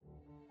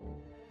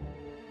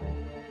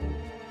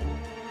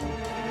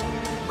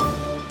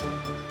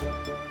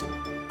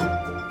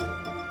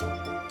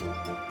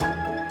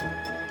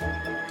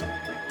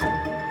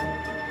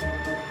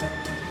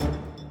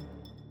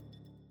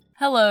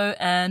Hello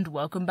and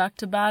welcome back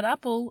to Bad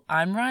Apple.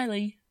 I'm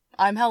Riley.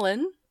 I'm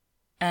Helen.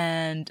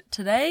 And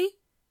today,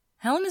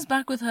 Helen is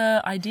back with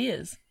her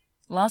ideas.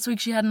 Last week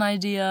she had an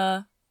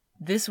idea.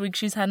 This week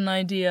she's had an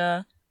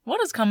idea. What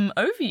has come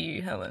over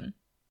you, Helen?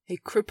 A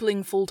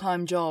crippling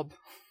full-time job.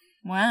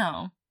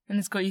 Wow. And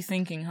it's got you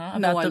thinking, huh?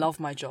 I love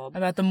my job.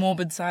 About the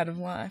morbid side of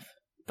life.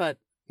 But,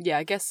 yeah,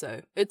 I guess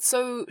so. It's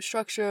so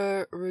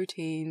structure,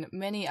 routine,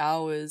 many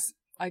hours.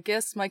 I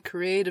guess my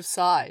creative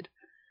side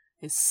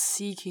is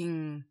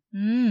seeking...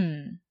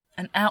 an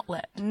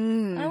outlet.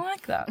 I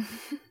like that.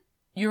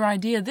 Your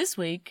idea this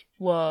week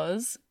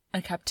was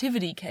a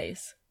captivity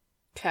case.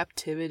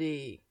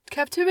 Captivity.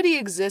 Captivity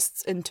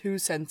exists in two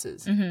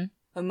senses.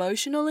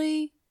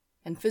 Emotionally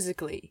and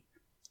physically.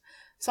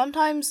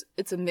 Sometimes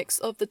it's a mix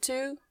of the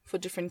two for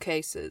different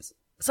cases.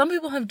 Some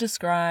people have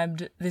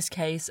described this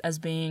case as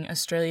being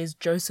Australia's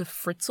Joseph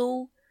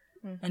Fritzl.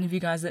 And if you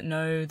guys that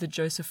know the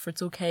Joseph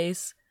Fritzl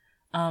case,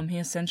 he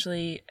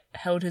essentially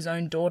held his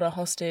own daughter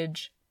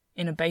hostage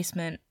in a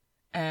basement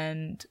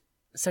and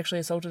sexually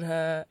assaulted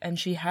her, and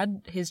she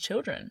had his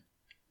children.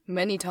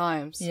 Many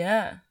times.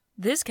 Yeah.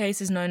 This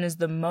case is known as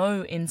the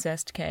Moe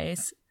incest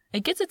case.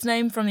 It gets its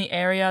name from the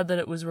area that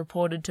it was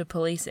reported to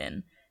police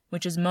in,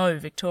 which is Moe,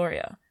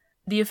 Victoria.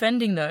 The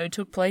offending, though,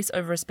 took place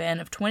over a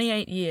span of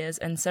 28 years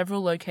and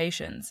several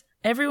locations.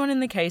 Everyone in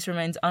the case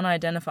remains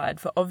unidentified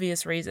for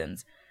obvious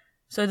reasons.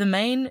 So the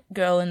main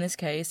girl in this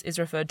case is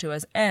referred to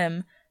as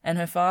M, and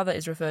her father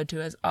is referred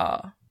to as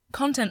R.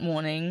 Content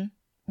warning.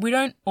 We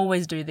don't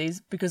always do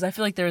these because I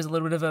feel like there is a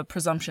little bit of a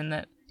presumption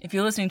that if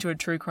you're listening to a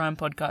true crime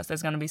podcast,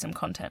 there's going to be some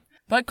content.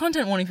 But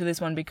content warning for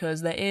this one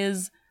because there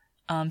is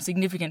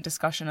significant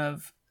discussion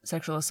of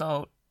sexual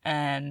assault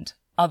and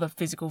other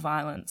physical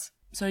violence.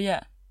 So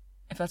yeah,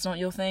 if that's not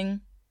your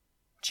thing,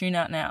 tune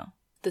out now.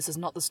 This is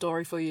not the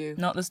story for you.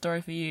 Not the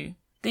story for you.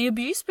 The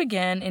abuse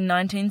began in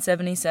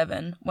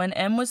 1977 when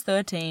M was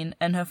 13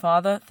 and her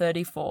father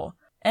 34.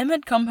 M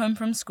had come home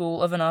from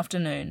school of an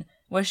afternoon,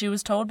 where she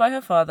was told by her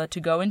father to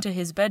go into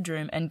his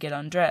bedroom and get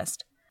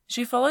undressed.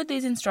 She followed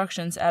these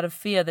instructions out of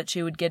fear that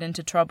she would get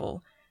into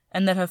trouble,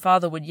 and that her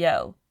father would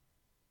yell.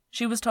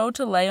 She was told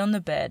to lay on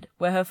the bed,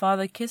 where her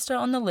father kissed her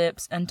on the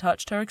lips and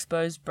touched her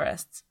exposed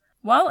breasts.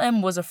 While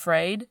M was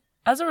afraid,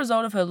 as a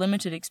result of her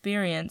limited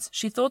experience,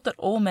 she thought that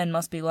all men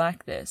must be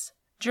like this.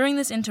 During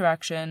this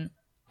interaction,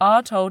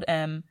 R told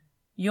M,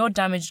 "You're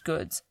damaged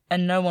goods,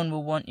 and no one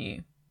will want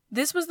you."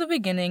 This was the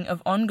beginning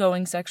of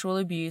ongoing sexual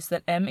abuse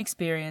that M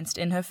experienced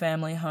in her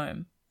family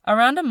home.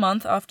 Around a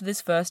month after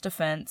this first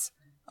offense,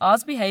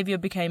 R's behavior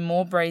became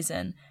more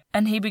brazen,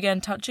 and he began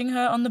touching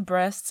her on the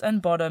breasts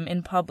and bottom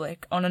in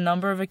public on a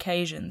number of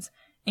occasions,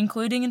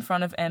 including in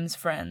front of M's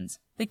friends.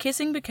 The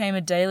kissing became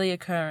a daily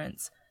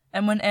occurrence,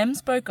 and when M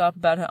spoke up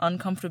about her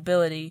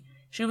uncomfortability,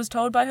 she was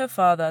told by her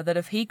father that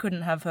if he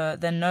couldn't have her,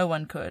 then no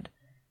one could,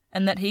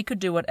 and that he could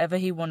do whatever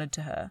he wanted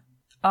to her.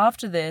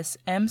 After this,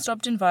 M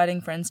stopped inviting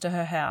friends to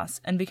her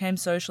house and became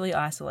socially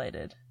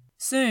isolated.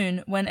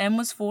 Soon, when M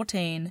was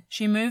 14,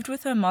 she moved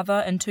with her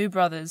mother and two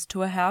brothers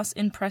to a house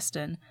in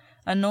Preston,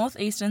 a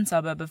northeastern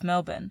suburb of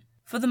Melbourne.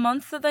 For the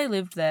month that they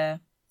lived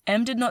there,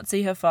 M did not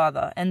see her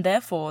father, and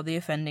therefore the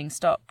offending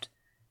stopped.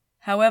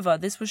 However,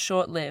 this was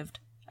short-lived,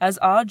 as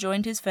R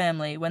joined his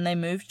family when they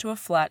moved to a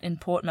flat in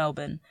Port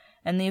Melbourne,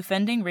 and the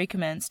offending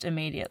recommenced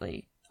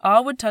immediately.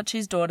 R would touch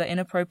his daughter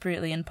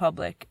inappropriately in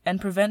public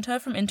and prevent her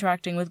from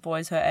interacting with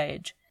boys her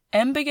age.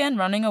 M began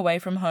running away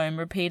from home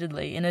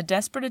repeatedly in a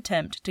desperate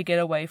attempt to get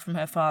away from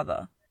her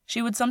father.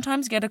 She would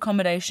sometimes get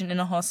accommodation in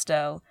a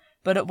hostel,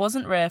 but it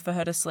wasn't rare for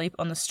her to sleep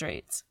on the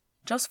streets.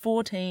 Just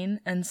 14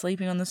 and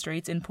sleeping on the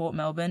streets in Port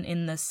Melbourne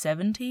in the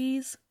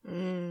 70s?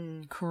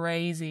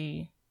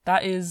 Crazy.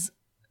 That is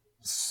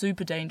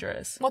super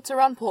dangerous. What's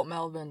around Port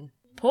Melbourne?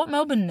 Port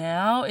Melbourne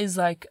now is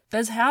like,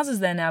 there's houses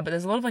there now, but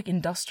there's a lot of like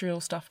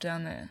industrial stuff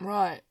down there.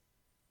 Right.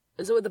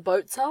 Is it where the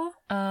boats are?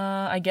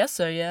 I guess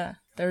so, yeah.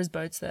 There is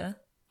boats there.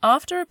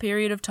 After a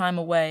period of time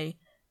away,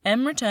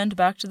 M returned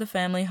back to the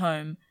family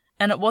home,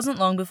 and it wasn't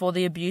long before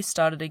the abuse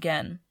started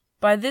again.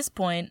 By this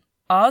point,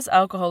 R's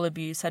alcohol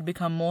abuse had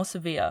become more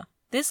severe.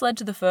 This led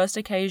to the first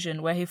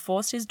occasion where he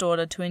forced his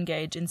daughter to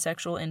engage in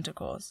sexual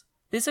intercourse.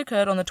 This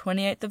occurred on the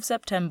 28th of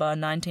September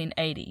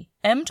 1980.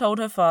 M told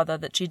her father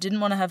that she didn't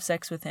want to have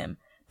sex with him,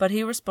 but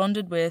he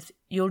responded with,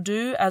 "You'll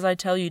do as I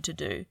tell you to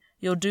do.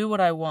 You'll do what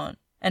I want."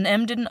 And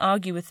M didn't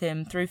argue with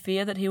him through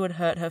fear that he would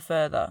hurt her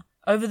further.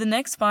 Over the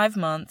next 5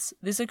 months,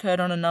 this occurred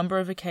on a number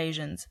of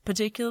occasions,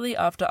 particularly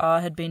after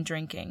R had been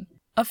drinking.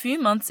 A few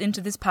months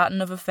into this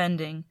pattern of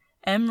offending,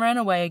 M ran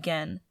away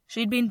again.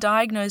 She'd been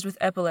diagnosed with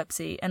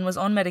epilepsy and was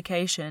on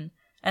medication,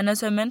 and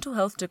as her mental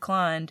health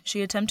declined,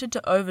 she attempted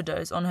to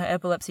overdose on her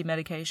epilepsy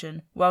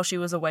medication while she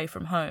was away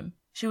from home.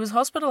 She was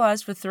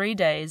hospitalised for 3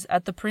 days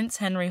at the Prince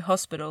Henry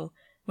Hospital,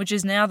 which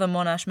is now the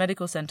Monash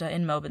Medical Centre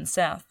in Melbourne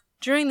South.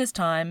 During this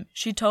time,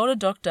 she told a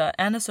doctor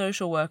and a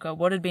social worker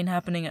what had been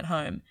happening at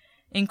home,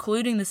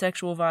 including the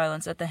sexual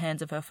violence at the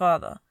hands of her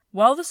father.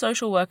 While the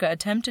social worker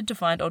attempted to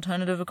find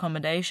alternative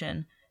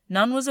accommodation,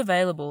 none was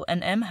available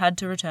and M had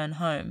to return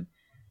home.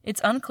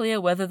 It's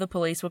unclear whether the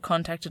police were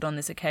contacted on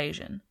this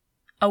occasion.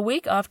 A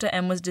week after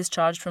M was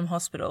discharged from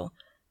hospital,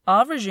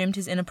 R resumed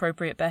his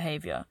inappropriate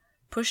behaviour,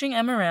 pushing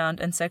M around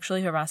and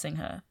sexually harassing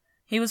her.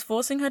 He was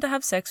forcing her to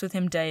have sex with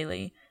him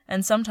daily,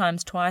 and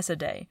sometimes twice a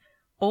day,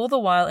 all the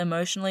while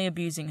emotionally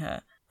abusing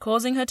her,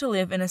 causing her to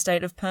live in a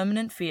state of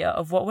permanent fear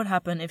of what would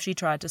happen if she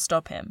tried to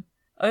stop him.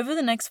 Over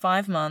the next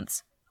 5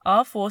 months,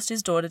 R forced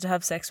his daughter to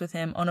have sex with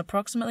him on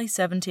approximately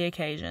 70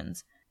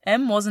 occasions.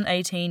 M wasn't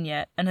 18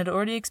 yet and had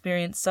already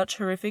experienced such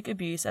horrific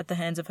abuse at the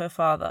hands of her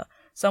father,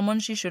 someone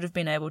she should have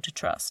been able to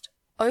trust.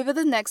 Over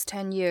the next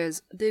 10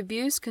 years, the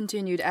abuse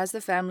continued as the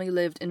family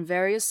lived in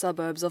various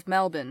suburbs of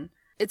Melbourne.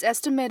 It's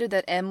estimated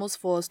that M was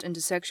forced into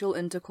sexual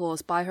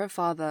intercourse by her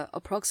father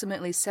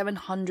approximately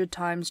 700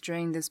 times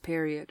during this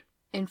period.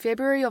 In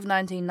February of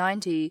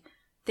 1990,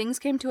 things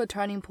came to a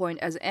turning point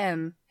as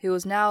M, who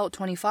was now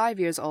 25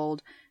 years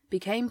old,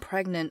 became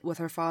pregnant with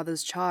her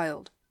father's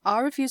child.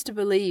 R refused to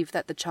believe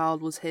that the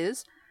child was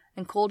his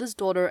and called his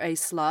daughter a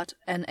slut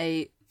and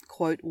a,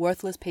 quote,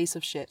 worthless piece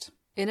of shit,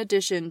 in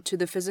addition to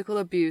the physical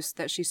abuse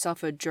that she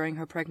suffered during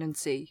her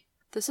pregnancy.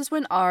 This is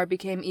when R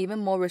became even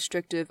more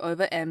restrictive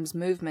over M's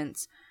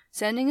movements,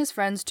 sending his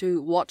friends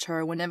to watch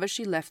her whenever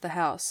she left the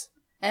house.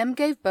 M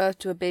gave birth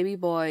to a baby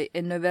boy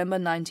in November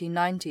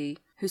 1990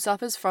 who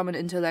suffers from an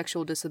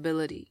intellectual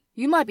disability.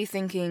 You might be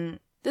thinking,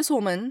 this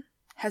woman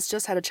has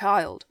just had a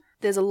child.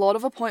 There's a lot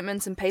of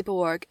appointments and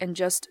paperwork and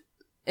just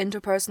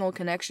interpersonal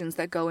connections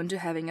that go into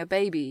having a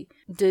baby.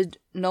 Did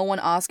no one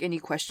ask any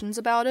questions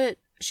about it?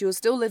 She was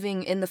still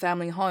living in the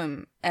family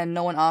home and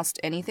no one asked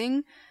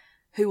anything?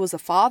 Who was the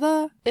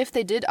father? If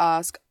they did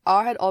ask,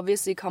 R had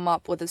obviously come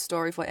up with a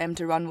story for M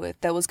to run with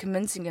that was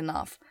convincing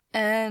enough.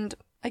 And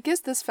I guess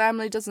this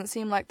family doesn't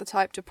seem like the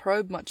type to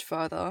probe much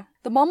further.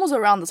 The mom was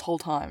around this whole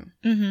time.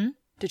 Mm-hmm.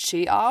 Did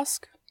she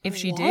ask? If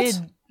she did,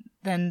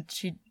 then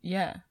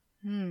yeah.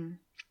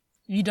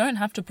 You don't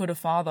have to put a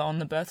father on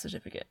the birth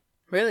certificate.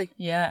 Really?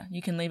 Yeah,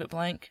 you can leave it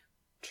blank.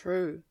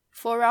 True.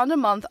 For around a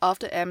month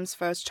after M's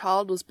first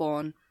child was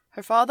born,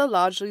 her father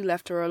largely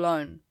left her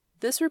alone.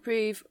 This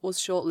reprieve was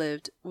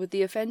short-lived, with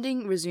the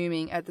offending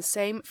resuming at the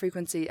same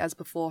frequency as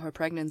before her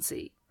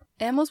pregnancy.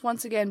 M was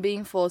once again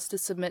being forced to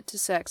submit to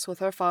sex with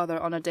her father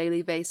on a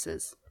daily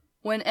basis.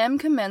 When M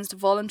commenced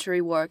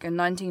voluntary work in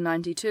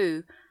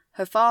 1992,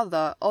 her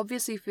father,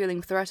 obviously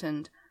feeling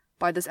threatened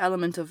by this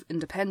element of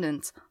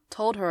independence,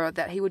 told her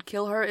that he would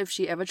kill her if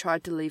she ever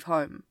tried to leave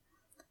home.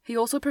 He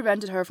also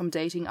prevented her from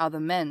dating other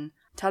men,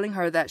 telling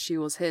her that she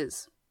was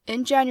his.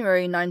 In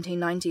January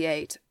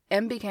 1998,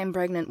 M became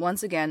pregnant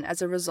once again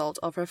as a result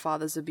of her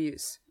father's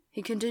abuse.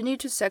 He continued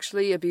to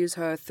sexually abuse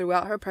her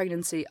throughout her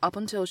pregnancy up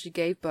until she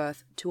gave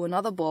birth to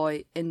another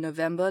boy in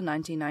November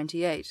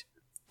 1998.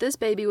 This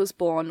baby was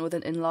born with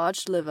an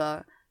enlarged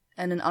liver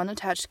and an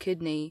unattached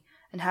kidney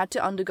and had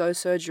to undergo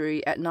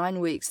surgery at 9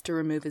 weeks to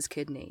remove his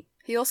kidney.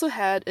 He also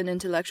had an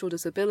intellectual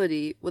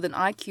disability with an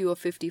IQ of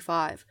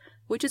 55,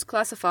 which is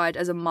classified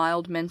as a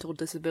mild mental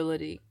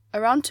disability.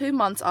 Around 2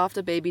 months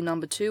after baby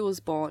number 2 was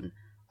born,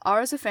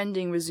 R's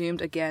offending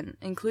resumed again,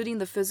 including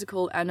the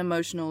physical and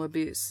emotional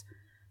abuse.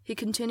 He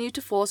continued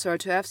to force her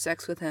to have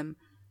sex with him,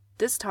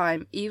 this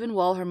time even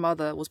while her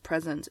mother was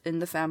present in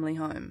the family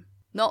home.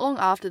 Not long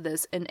after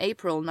this, in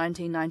April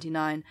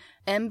 1999,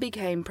 M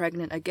became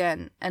pregnant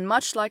again, and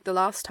much like the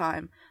last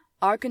time,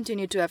 R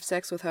continued to have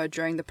sex with her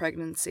during the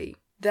pregnancy.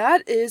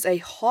 That is a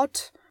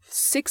hot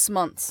 6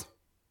 months.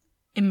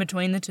 In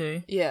between the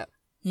two? Yeah.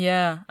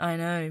 Yeah, I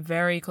know.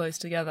 Very close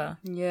together.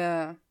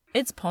 Yeah.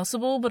 It's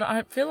possible, but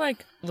I feel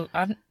like... Look,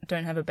 I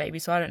don't have a baby,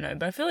 so I don't know,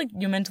 but I feel like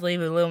you're meant to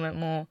leave a little bit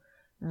more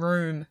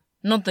room.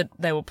 Not that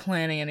they were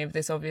planning any of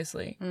this,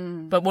 obviously.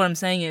 But what I'm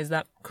saying is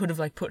that could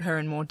have, put her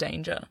in more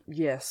danger.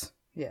 Yes.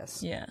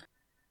 Yeah.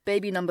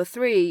 Baby number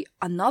 3,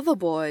 another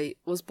boy,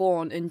 was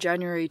born in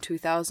January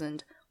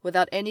 2000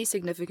 without any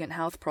significant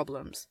health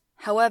problems.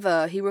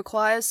 However, he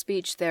requires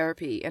speech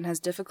therapy and has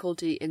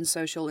difficulty in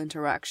social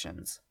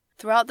interactions.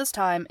 Throughout this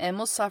time, M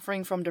was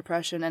suffering from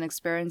depression and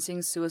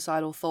experiencing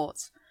suicidal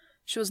thoughts.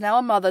 She was now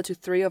a mother to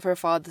 3 of her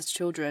father's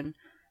children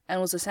and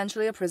was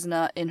essentially a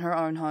prisoner in her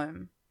own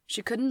home.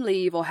 She couldn't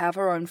leave or have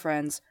her own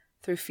friends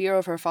through fear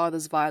of her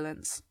father's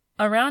violence.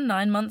 Around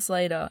 9 months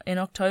later, in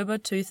October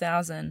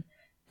 2000,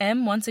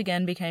 M once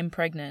again became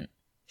pregnant.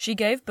 She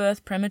gave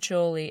birth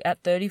prematurely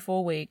at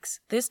 34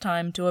 weeks, this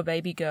time to a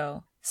baby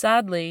girl.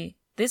 Sadly,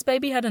 this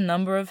baby had a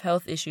number of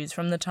health issues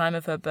from the time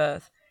of her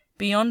birth,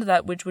 beyond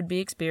that which would be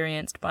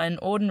experienced by an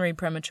ordinary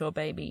premature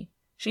baby.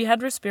 She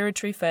had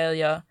respiratory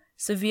failure,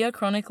 severe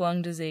chronic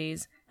lung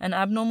disease, an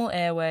abnormal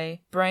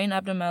airway, brain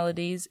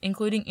abnormalities,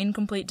 including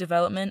incomplete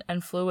development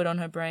and fluid on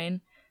her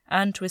brain,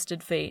 and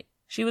twisted feet.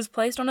 She was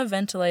placed on a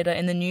ventilator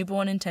in the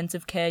newborn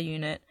intensive care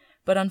unit,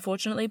 but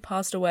unfortunately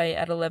passed away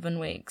at 11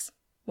 weeks.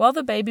 While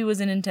the baby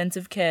was in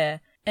intensive care,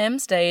 M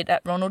stayed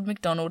at Ronald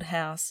McDonald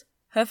House.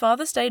 Her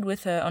father stayed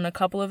with her on a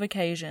couple of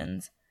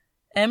occasions.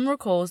 M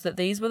recalls that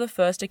these were the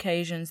first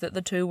occasions that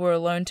the two were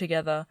alone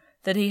together,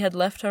 that he had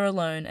left her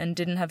alone and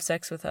didn't have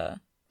sex with her.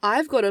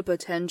 I've got a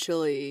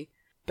potentially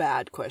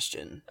bad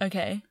question.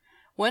 Okay.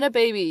 When a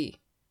baby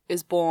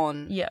is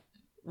born Yeah.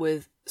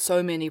 with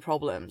so many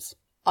problems,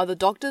 are the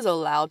doctors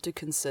allowed to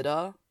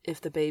consider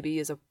if the baby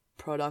is a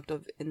product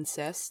of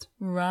incest?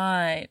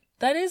 Right.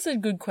 That is a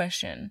good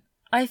question.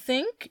 I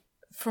think,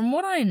 from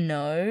what I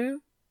know,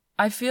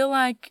 I feel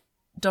like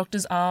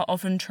doctors are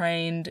often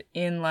trained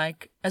in,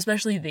 like,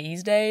 especially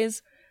these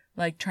days,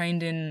 like,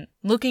 trained in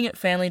looking at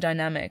family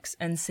dynamics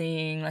and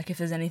seeing, like, if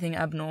there's anything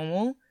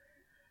abnormal.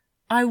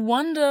 I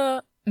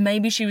wonder,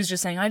 maybe she was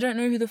just saying, I don't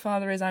know who the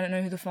father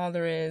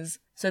is,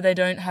 so they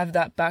don't have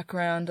that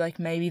background, like,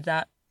 maybe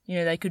that, you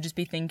know, they could just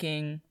be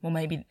thinking, well,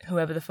 maybe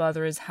whoever the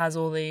father is has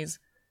all these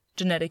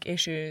genetic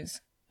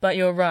issues. But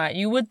you're right,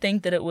 you would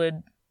think that it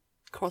would...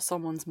 Cross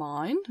someone's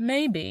mind?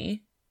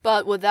 Maybe.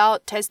 But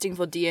without testing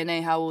for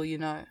DNA, how will you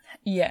know?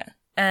 Yeah.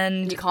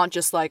 And You can't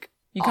just, like,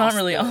 you can't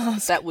really them.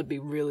 ask. That would be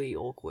really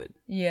awkward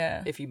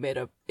Yeah. if you made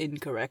an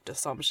incorrect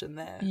assumption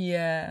there.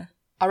 Yeah.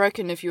 I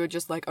reckon if you were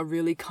just, like, a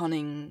really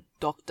cunning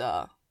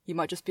doctor, you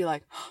might just be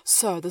like,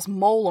 sir, there's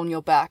mole on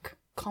your back.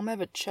 Come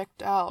have it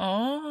checked out.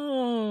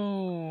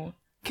 Oh.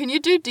 Can you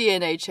do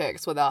DNA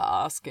checks without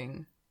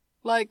asking?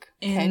 Like,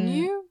 can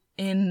you?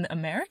 In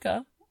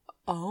America.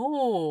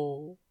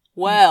 Oh.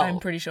 Well. I'm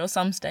pretty sure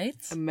some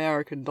states.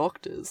 American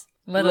doctors.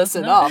 Let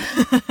Listen us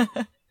know.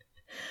 up.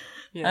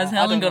 Yeah, Has I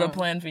Helen don't got a know.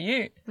 plan for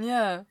you?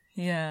 Yeah.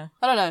 Yeah.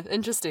 I don't know.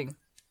 Interesting.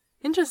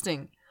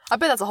 I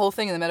bet that's a whole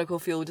thing in the medical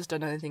field we just don't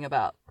know anything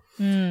about.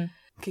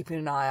 Keeping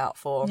an eye out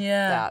for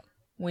Yeah. that.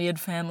 Weird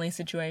family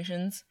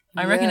situations.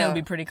 I reckon it Yeah. would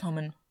be pretty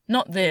common.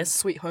 Not this.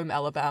 Sweet Home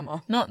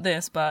Alabama. Not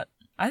this, but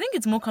I think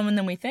it's more common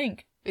than we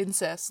think.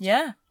 Incest.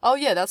 Yeah. Oh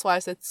yeah, that's why I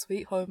said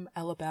Sweet Home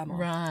Alabama.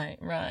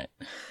 Right.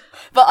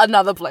 But in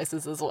other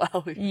places as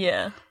well.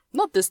 Yeah.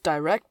 Not this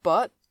direct,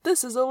 but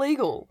this is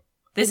illegal.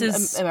 This in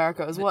is...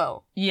 America as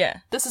well.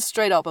 Yeah. This is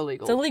straight up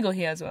illegal. It's illegal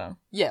here as well.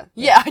 Yeah,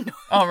 I know.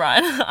 All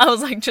right. I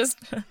was like, just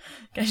in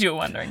case you were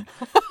wondering.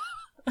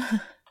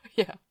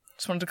 Yeah,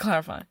 Just wanted to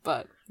clarify.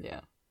 but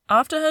yeah.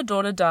 After her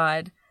daughter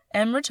died,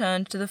 Em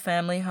returned to the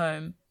family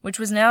home, which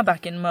was now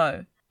back in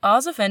Mo.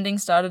 R's offending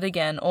started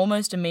again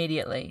almost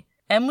immediately.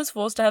 Em was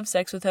forced to have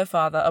sex with her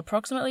father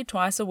approximately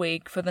twice a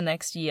week for the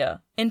next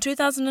year. In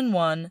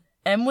 2001,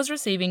 Em was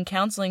receiving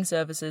counselling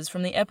services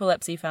from the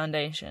Epilepsy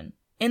Foundation.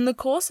 In the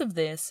course of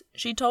this,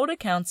 she told a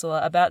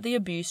counsellor about the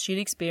abuse she'd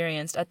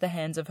experienced at the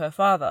hands of her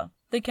father.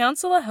 The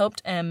counsellor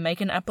helped Em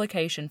make an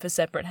application for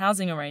separate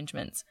housing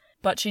arrangements,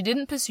 but she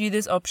didn't pursue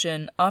this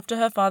option after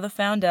her father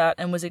found out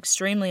and was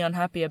extremely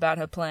unhappy about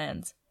her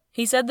plans.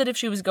 He said that if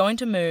she was going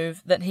to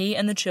move, that he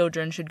and the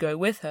children should go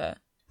with her.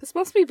 This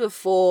must be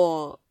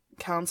before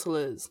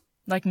counsellors.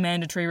 Like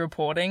mandatory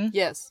reporting?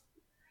 Yes.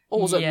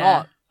 Or was it Yeah,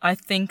 not? I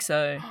think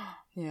so.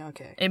 Yeah,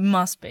 okay. It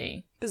must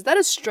be. Because that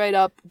is straight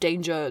up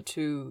danger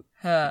to,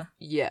 Her.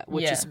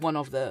 which Yeah. is one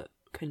of the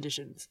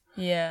conditions.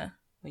 Yeah.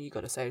 Where you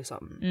gotta say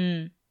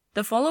something.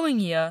 The following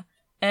year,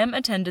 Em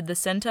attended the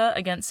Centre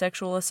Against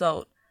Sexual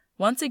Assault,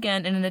 once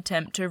again in an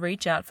attempt to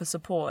reach out for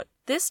support.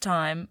 This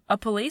time, a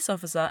police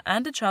officer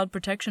and a child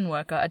protection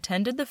worker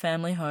attended the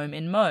family home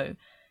in Mo.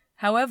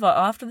 However,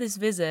 after this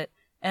visit,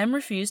 Em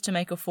refused to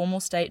make a formal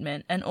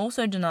statement and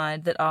also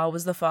denied that R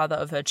was the father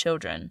of her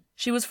children.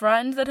 She was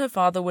frightened that her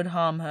father would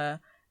harm her,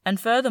 and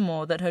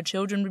furthermore that her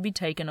children would be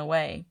taken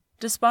away.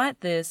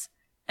 Despite this,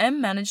 Em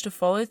managed to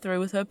follow through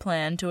with her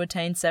plan to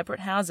attain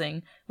separate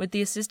housing with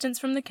the assistance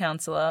from the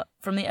counsellor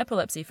from the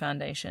Epilepsy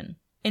Foundation.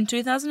 In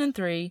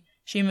 2003,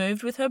 she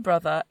moved with her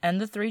brother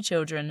and the 3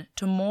 children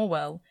to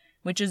Morwell,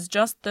 which is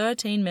just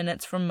 13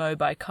 minutes from Mo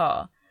by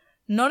car.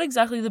 Not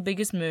exactly the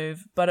biggest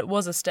move, but it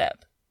was a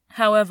step.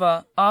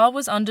 However, R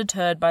was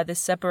undeterred by this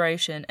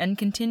separation and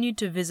continued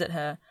to visit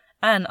her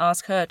and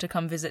ask her to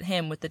come visit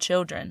him with the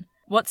children.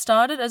 What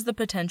started as the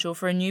potential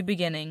for a new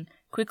beginning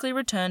quickly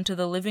returned to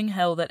the living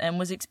hell that Em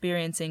was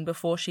experiencing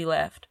before she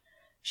left.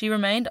 She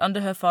remained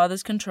under her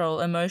father's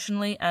control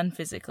emotionally and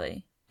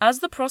physically. As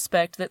the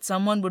prospect that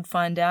someone would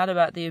find out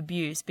about the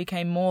abuse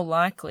became more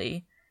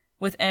likely,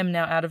 with Em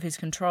now out of his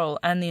control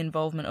and the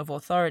involvement of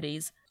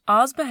authorities,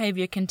 R's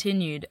behaviour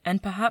continued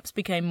and perhaps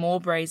became more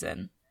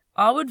brazen.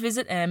 R would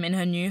visit Em in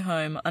her new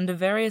home under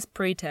various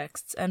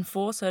pretexts and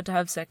force her to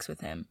have sex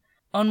with him.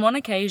 On one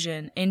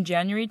occasion, in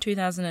January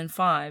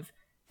 2005,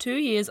 2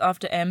 years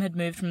after Em had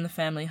moved from the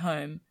family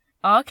home,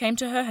 R came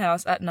to her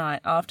house at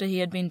night after he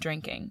had been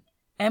drinking.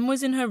 Em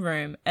was in her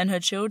room, and her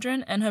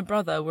children and her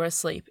brother were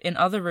asleep in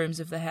other rooms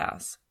of the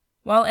house.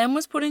 While Em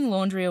was putting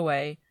laundry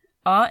away,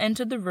 R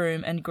entered the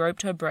room and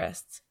groped her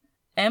breasts.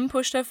 Em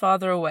pushed her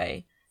father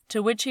away,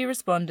 to which he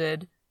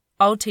responded,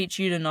 "I'll teach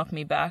you to knock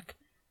me back,"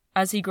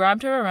 as he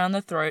grabbed her around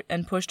the throat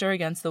and pushed her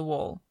against the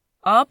wall.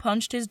 R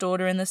punched his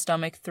daughter in the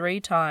stomach 3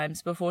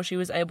 times before she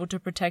was able to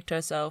protect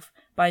herself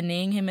by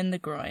kneeing him in the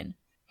groin.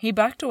 He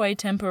backed away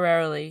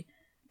temporarily,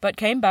 but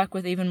came back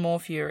with even more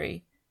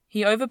fury.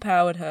 He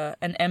overpowered her,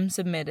 and Em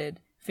submitted,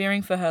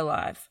 fearing for her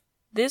life.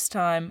 This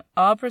time,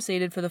 R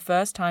proceeded for the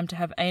first time to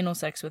have anal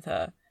sex with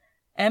her.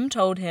 Em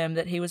told him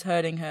that he was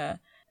hurting her,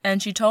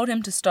 and she told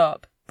him to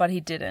stop, but he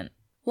didn't.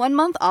 1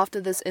 month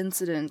after this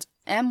incident,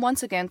 Em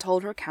once again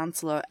told her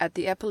counsellor at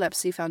the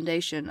Epilepsy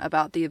Foundation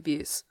about the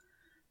abuse.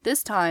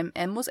 This time,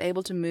 M was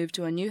able to move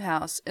to a new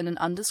house in an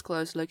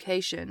undisclosed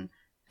location,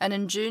 and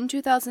in June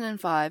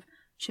 2005,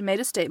 she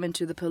made a statement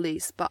to the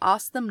police but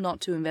asked them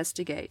not to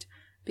investigate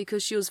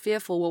because she was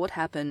fearful what would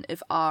happen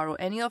if R or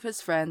any of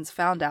his friends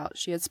found out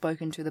she had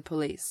spoken to the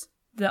police.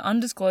 The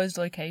undisclosed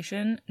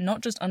location,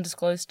 not just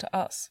undisclosed to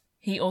us.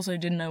 He also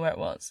didn't know where it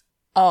was.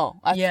 Oh,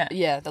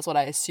 Yeah, that's what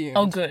I assumed.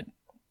 Oh, good.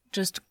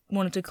 Just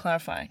wanted to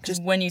clarify.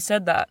 Just when you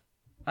said that,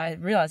 I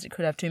realized it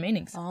could have two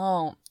meanings.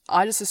 Oh,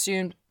 I just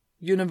assumed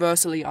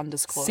universally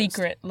undisclosed.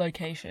 Secret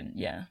location,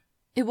 yeah.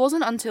 It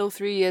wasn't until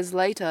 3 years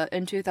later,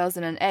 in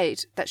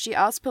 2008, that she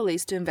asked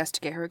police to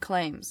investigate her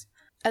claims.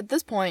 At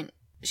this point,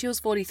 she was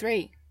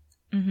 43.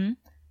 Mm-hmm.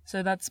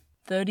 So that's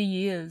 30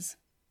 years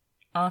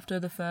after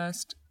the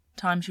first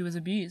time she was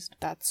abused.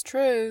 That's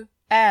true.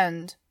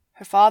 And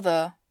her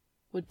father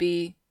would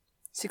be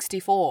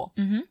 64.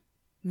 Mm-hmm.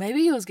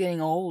 Maybe he was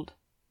getting old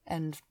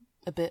and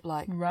a bit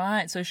like...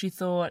 Right, so she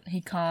thought he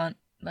can't,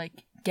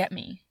 get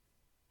me.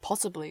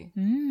 Possibly.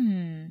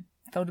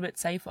 Felt a bit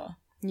safer.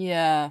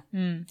 Yeah.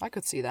 I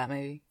could see that,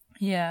 maybe.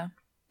 Yeah.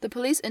 The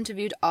police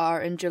interviewed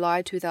R in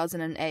July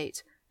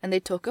 2008, and they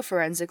took a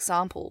forensic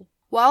sample.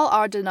 While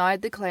R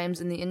denied the claims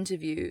in the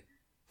interview,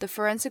 the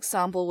forensic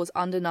sample was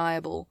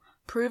undeniable,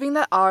 proving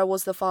that R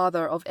was the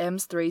father of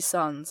M's 3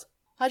 sons.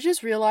 I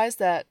just realized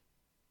that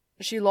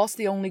she lost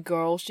the only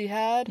girl she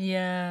had.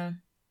 Yeah.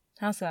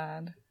 How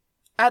sad.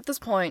 At this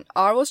point,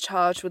 R was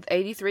charged with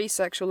 83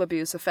 sexual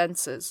abuse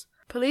offences.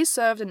 Police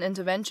served an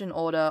intervention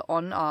order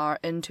on R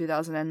in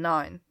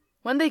 2009.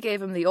 When they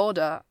gave him the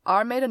order,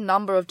 R made a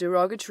number of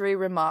derogatory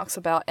remarks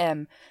about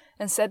M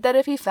and said that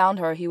if he found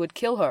her, he would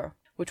kill her,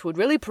 which would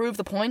really prove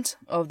the point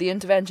of the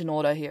intervention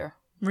order here.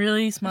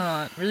 Really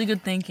smart. Really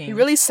good thinking. He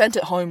really sent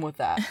it home with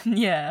that.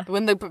 Yeah.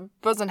 When the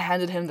person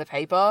handed him the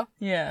paper,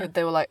 Yeah.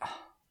 they were like,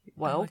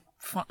 well,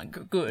 Fine,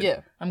 good.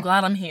 Yeah. I'm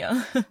glad I'm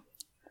here.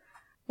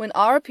 When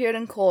R appeared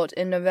in court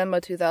in November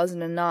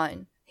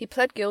 2009, he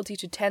pled guilty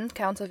to 10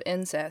 counts of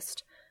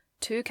incest,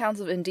 2 counts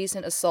of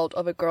indecent assault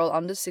of a girl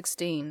under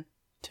 16,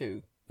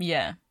 2,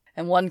 Yeah.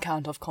 and 1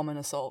 count of common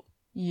assault,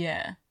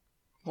 Yeah.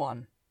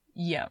 1.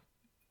 Yeah.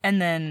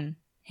 And then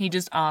he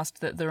just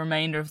asked that the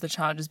remainder of the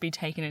charges be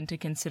taken into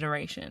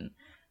consideration.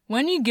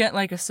 When you get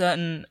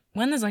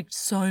when there's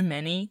so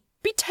many,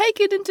 Be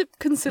taken into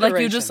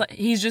consideration. you're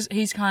just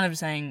he's kind of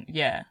saying,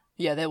 yeah.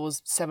 Yeah, there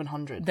was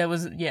 700.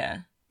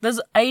 There's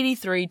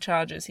 83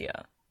 charges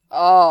here.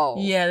 Oh.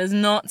 Yeah, there's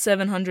not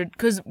 700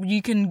 because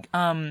you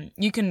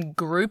can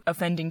group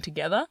offending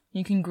together.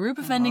 You can group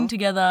offending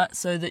together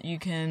so that you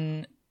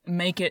can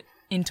make it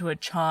into a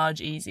charge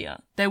easier.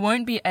 They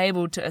won't be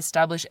able to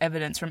establish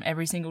evidence from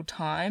every single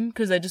time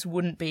because there just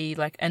wouldn't be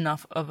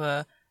enough of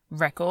a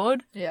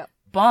record. Yeah.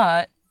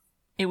 But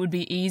it would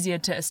be easier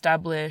to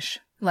establish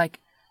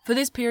for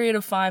this period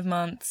of 5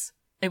 months,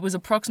 it was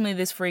approximately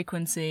this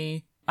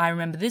frequency. I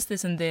remember this,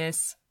 this, and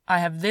this. I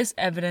have this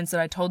evidence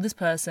that I told this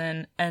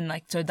person, and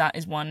so that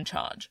is one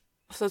charge.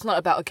 So it's not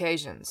about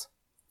occasions?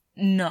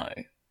 No.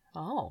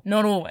 Oh.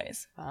 Not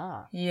always.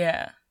 Ah.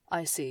 Yeah.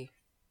 I see.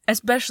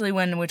 Especially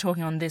when we're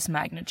talking on this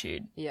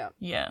magnitude. Yeah.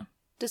 Yeah.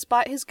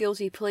 Despite his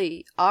guilty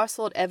plea, R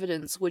sought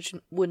evidence which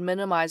would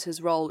minimize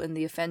his role in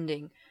the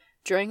offending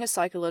during his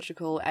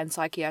psychological and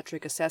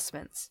psychiatric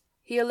assessments.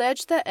 He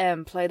alleged that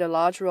M played a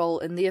large role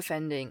in the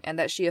offending and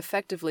that she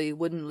effectively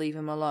wouldn't leave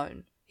him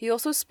alone. He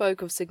also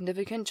spoke of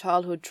significant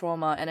childhood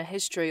trauma and a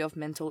history of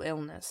mental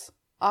illness.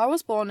 R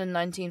was born in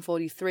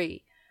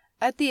 1943.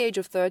 At the age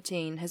of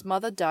 13, his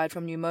mother died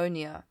from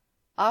pneumonia.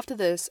 After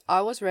this,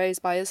 R was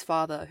raised by his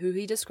father, who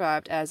he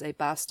described as a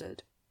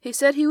bastard. He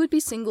said he would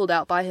be singled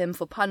out by him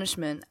for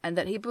punishment and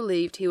that he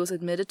believed he was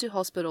admitted to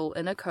hospital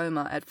in a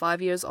coma at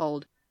 5 years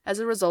old as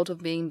a result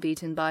of being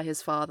beaten by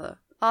his father.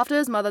 After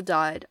his mother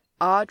died,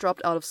 R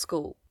dropped out of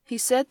school. He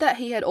said that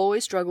he had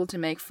always struggled to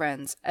make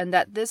friends and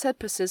that this had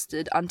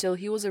persisted until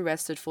he was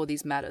arrested for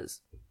these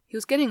matters. He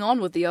was getting on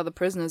with the other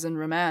prisoners in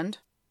remand.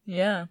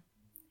 Yeah.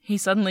 He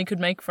suddenly could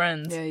make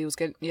friends.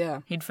 Yeah.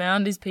 He'd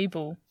found his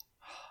people.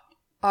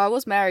 R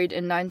was married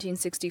in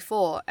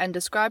 1964 and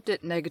described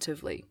it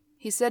negatively.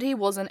 He said he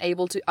wasn't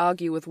able to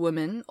argue with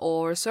women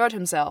or assert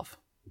himself.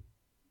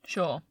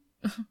 Sure.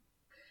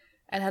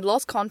 And had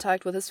lost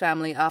contact with his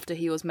family after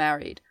he was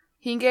married.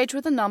 He engaged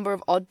with a number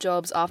of odd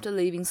jobs after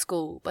leaving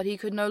school, but he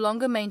could no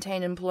longer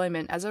maintain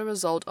employment as a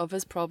result of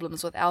his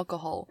problems with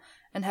alcohol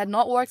and had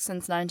not worked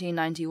since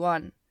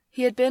 1991.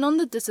 He had been on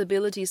the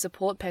disability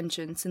support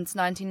pension since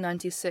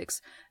 1996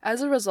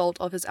 as a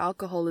result of his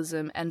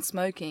alcoholism and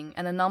smoking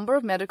and a number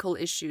of medical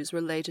issues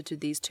related to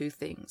these two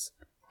things.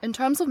 In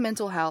terms of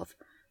mental health,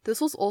 this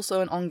was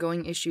also an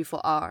ongoing issue for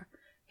R.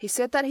 He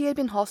said that he had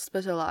been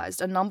hospitalized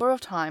a number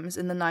of times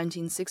in the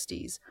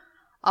 1960s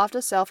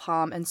after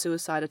self-harm and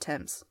suicide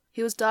attempts.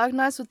 He was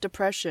diagnosed with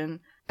depression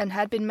and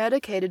had been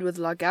medicated with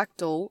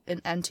Largactil, an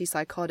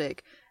antipsychotic,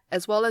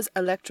 as well as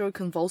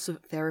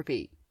electroconvulsive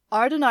therapy.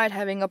 R denied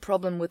having a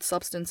problem with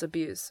substance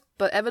abuse,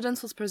 but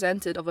evidence was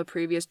presented of a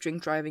previous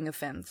drink-driving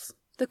offense.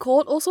 The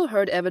court also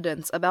heard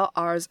evidence about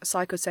R's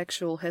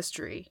psychosexual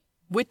history,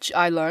 which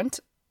I learnt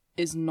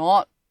is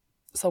not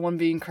someone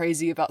being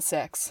crazy about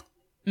sex.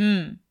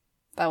 Mm.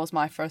 That was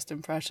my first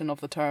impression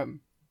of the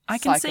term. I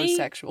can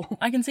Psychosexual.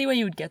 I can see where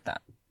you would get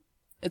that.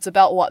 It's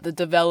about what? The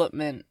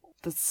development,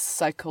 the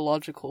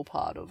psychological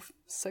part of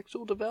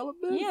sexual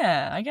development?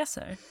 Yeah, I guess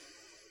so.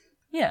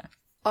 Yeah.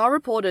 R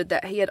reported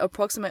that he had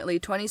approximately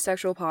 20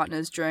 sexual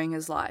partners during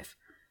his life.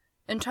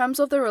 In terms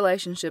of the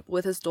relationship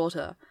with his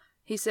daughter,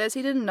 he says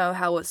he didn't know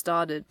how it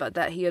started, but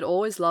that he had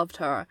always loved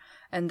her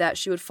and that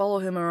she would follow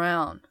him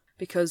around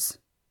because,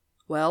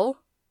 well,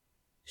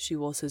 she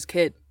was his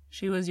kid.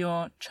 She was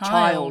your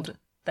child.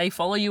 They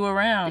follow you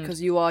around.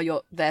 Because you are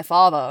their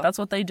father. That's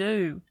what they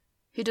do.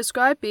 He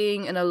described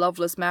being in a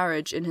loveless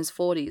marriage in his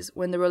 40s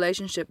when the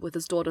relationship with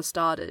his daughter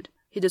started.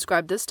 He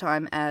described this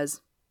time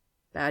as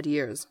bad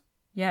years.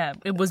 Yeah,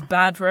 it was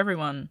bad for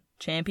everyone.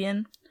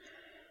 Champion.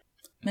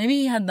 Maybe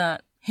he had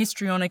that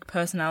histrionic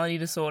personality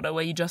disorder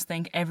where you just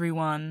think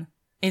everyone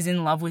is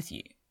in love with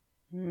you.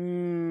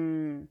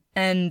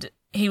 And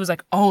he was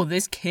like, oh,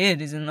 this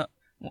kid is in the...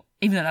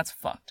 Even though that's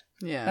fucked.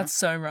 Yeah. That's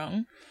so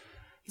wrong.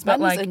 But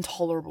like,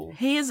 intolerable.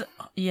 He is...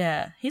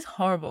 Yeah, he's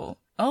horrible.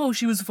 Oh,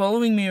 she was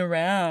following me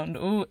around.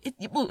 Oh,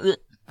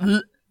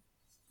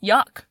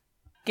 yuck.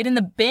 Get in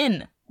the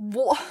bin.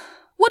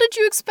 What did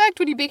you expect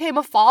when you became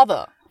a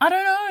father? I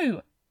don't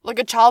know. Like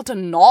a child to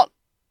not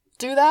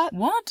do that?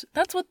 What?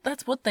 That's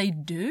what they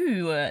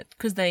do.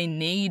 Because they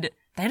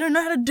don't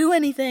know how to do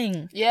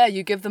anything. Yeah,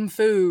 you give them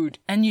food.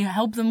 And you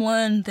help them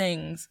learn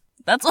things.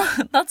 That's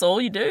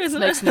all you do,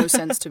 isn't it? Makes no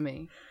sense to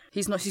me.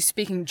 He's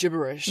speaking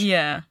gibberish.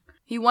 Yeah.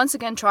 He once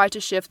again tried to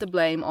shift the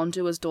blame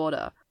onto his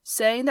daughter,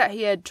 saying that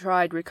he had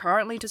tried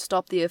recurrently to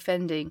stop the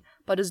offending,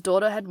 but his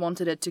daughter had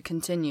wanted it to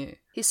continue.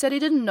 He said he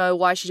didn't know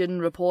why she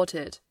didn't report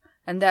it,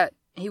 and that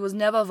he was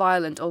never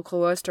violent or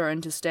coerced her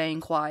into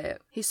staying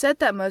quiet. He said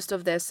that most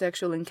of their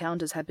sexual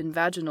encounters had been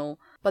vaginal,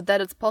 but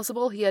that it's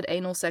possible he had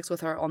anal sex with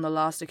her on the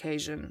last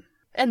occasion.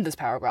 End this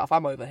paragraph,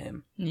 I'm over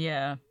him.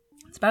 Yeah.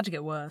 It's about to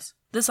get worse.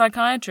 The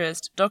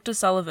psychiatrist, Dr.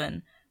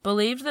 Sullivan,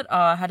 believed that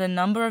R had a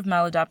number of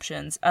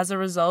maladaptions as a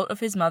result of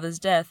his mother's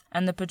death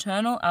and the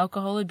paternal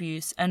alcohol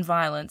abuse and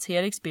violence he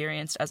had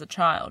experienced as a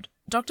child.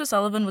 Dr.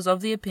 Sullivan was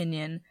of the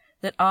opinion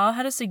that R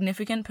had a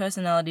significant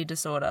personality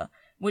disorder,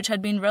 which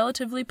had been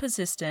relatively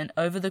persistent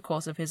over the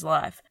course of his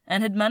life,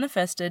 and had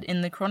manifested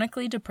in the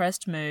chronically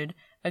depressed mood,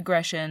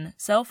 aggression,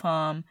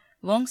 self-harm,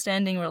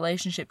 long-standing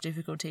relationship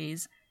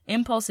difficulties,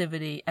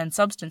 impulsivity, and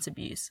substance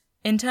abuse.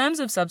 In terms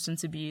of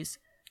substance abuse,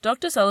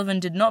 Dr.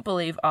 Sullivan did not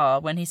believe R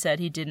when he said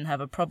he didn't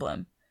have a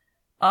problem.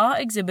 R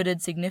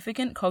exhibited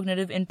significant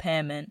cognitive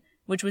impairment,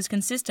 which was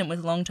consistent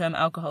with long-term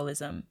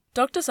alcoholism.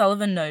 Dr.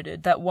 Sullivan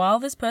noted that while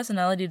this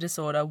personality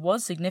disorder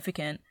was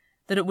significant,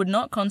 that it would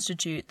not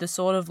constitute the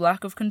sort of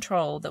lack of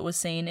control that was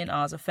seen in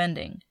R's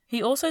offending.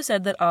 He also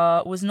said that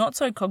R was not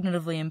so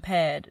cognitively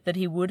impaired that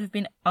he would have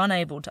been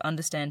unable to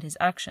understand his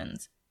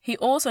actions. He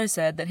also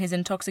said that his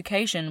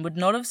intoxication would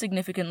not have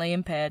significantly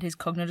impaired his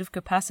cognitive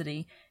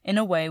capacity in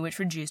a way which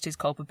reduced his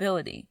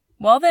culpability.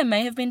 While there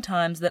may have been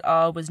times that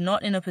R was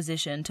not in a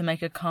position to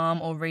make a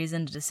calm or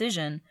reasoned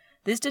decision,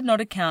 this did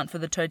not account for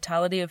the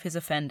totality of his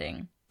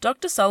offending.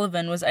 Dr.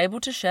 Sullivan was able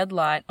to shed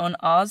light on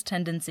R's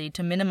tendency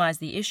to minimize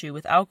the issue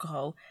with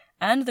alcohol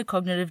and the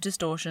cognitive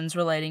distortions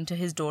relating to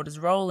his daughter's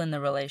role in the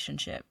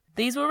relationship.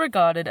 These were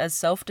regarded as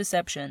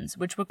self-deceptions,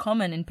 which were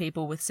common in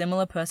people with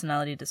similar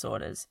personality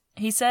disorders.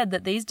 He said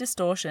that these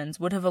distortions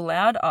would have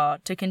allowed R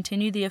to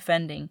continue the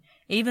offending,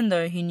 even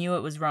though he knew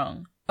it was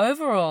wrong.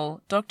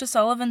 Overall, Dr.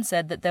 Sullivan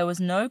said that there was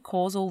no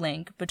causal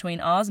link between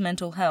R's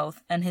mental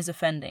health and his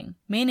offending,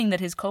 meaning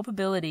that his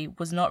culpability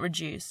was not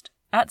reduced.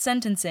 At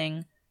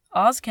sentencing,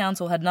 R's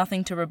counsel had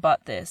nothing to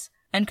rebut this,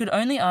 and could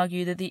only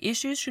argue that the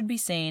issues should be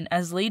seen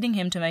as leading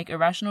him to make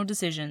irrational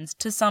decisions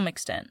to some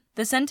extent.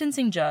 The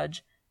sentencing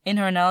judge, in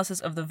her analysis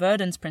of the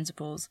Verdun's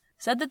principles,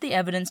 said that the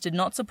evidence did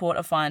not support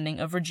a finding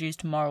of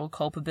reduced moral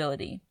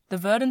culpability. The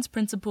Verdun's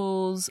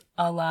principles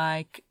are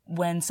like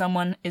when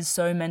someone is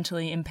so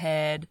mentally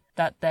impaired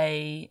that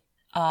they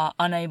are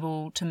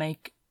unable to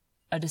make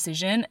a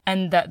decision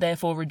and that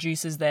therefore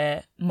reduces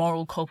their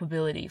moral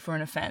culpability for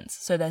an offence,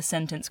 so their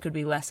sentence could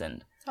be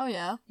lessened. Oh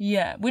yeah.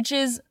 Yeah, which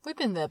is... We've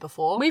been there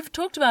before. We've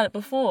talked about it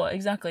before,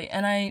 exactly,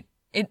 and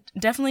it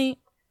definitely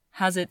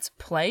has its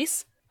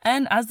place.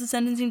 And as the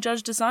sentencing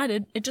judge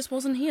decided, it just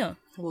wasn't here.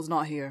 It was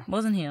not here.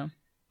 Wasn't here.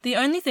 The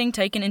only thing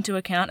taken into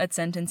account at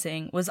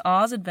sentencing was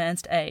R's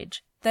advanced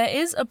age. There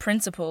is a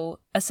principle,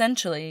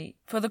 essentially,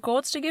 for the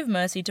courts to give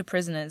mercy to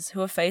prisoners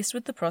who are faced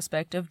with the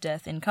prospect of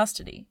death in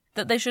custody,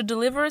 that they should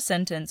deliver a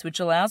sentence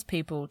which allows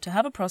people to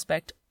have a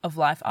prospect of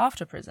life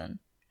after prison.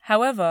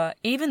 However,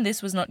 even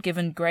this was not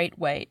given great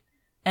weight,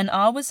 and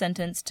R was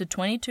sentenced to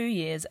 22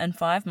 years and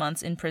 5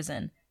 months in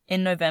prison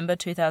in November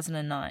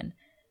 2009,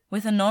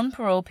 with a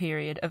non-parole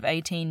period of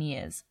 18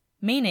 years,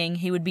 meaning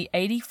he would be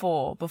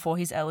 84 before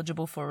he's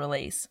eligible for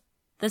release.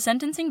 The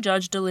sentencing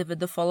judge delivered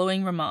the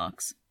following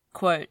remarks,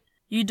 quote,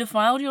 "You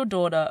defiled your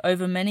daughter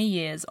over many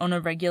years on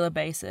a regular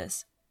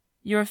basis.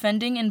 Your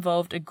offending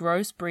involved a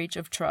gross breach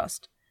of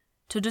trust.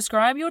 To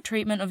describe your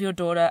treatment of your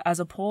daughter as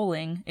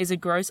appalling is a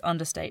gross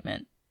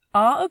understatement.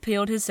 R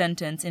appealed his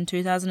sentence in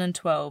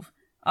 2012,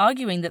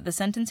 arguing that the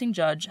sentencing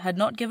judge had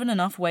not given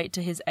enough weight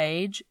to his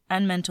age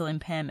and mental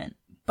impairment.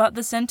 But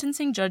the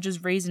sentencing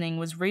judge's reasoning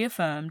was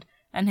reaffirmed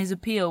and his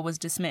appeal was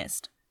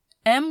dismissed.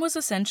 M was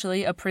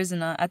essentially a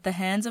prisoner at the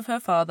hands of her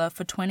father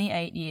for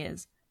 28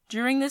 years.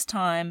 During this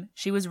time,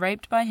 she was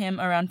raped by him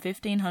around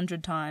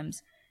 1,500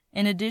 times,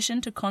 in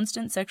addition to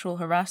constant sexual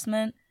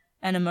harassment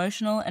and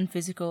emotional and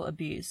physical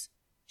abuse.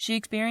 She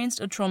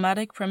experienced a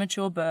traumatic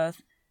premature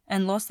birth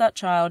and lost that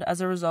child as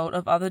a result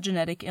of other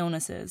genetic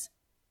illnesses.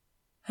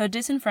 Her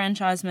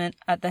disenfranchisement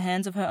at the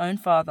hands of her own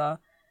father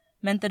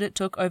meant that it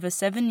took over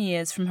 7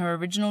 years from her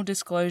original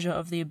disclosure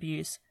of the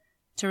abuse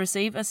to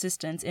receive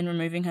assistance in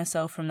removing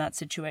herself from that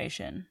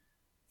situation.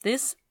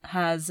 This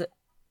has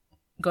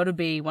got to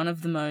be one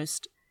of the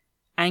most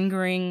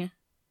angering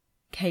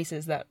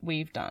cases that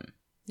we've done.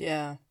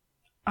 Yeah.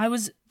 I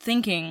was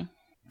thinking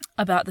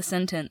about the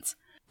sentence,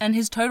 and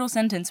his total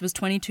sentence was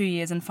 22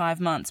 years and 5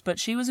 months, but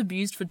she was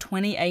abused for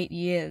 28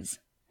 years.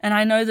 And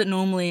I know that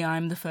normally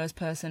I'm the first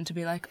person to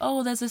be like,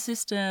 oh, there's a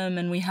system,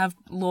 and we have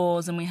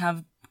laws, and we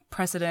have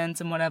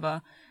precedents, and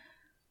whatever.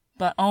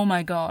 But oh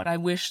my god, I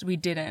wish we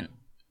didn't.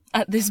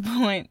 At this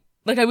point,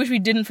 like, I wish we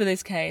didn't for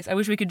this case. I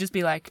wish we could just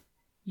be like,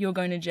 you're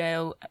going to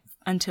jail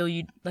until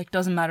you, like,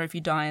 doesn't matter if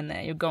you die in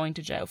there, you're going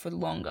to jail for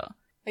longer.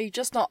 Are you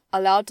just not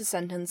allowed to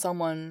sentence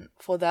someone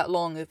for that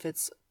long if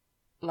it's,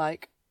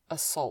 like,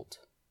 assault?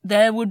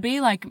 There would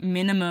be, like,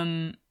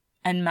 minimum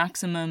and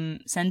maximum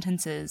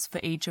sentences for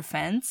each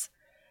offence.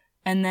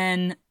 And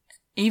then,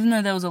 even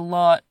though there was a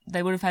lot,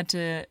 they would have had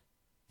to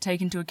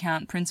take into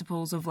account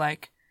principles of,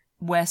 like,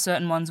 where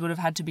certain ones would have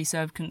had to be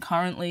served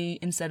concurrently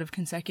instead of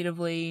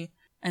consecutively,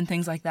 and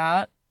things like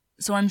that.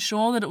 So I'm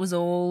sure that it was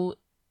all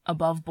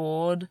above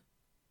board,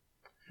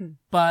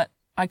 but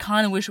I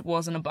kind of wish it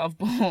wasn't above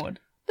board.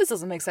 This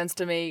doesn't make sense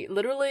to me.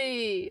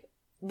 Literally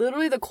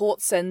the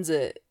court sends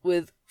it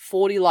with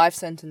 40 life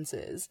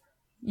sentences.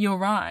 You're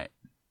right.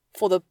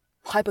 For the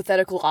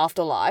hypothetical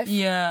afterlife.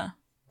 Yeah.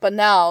 But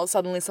now,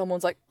 suddenly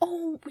someone's like,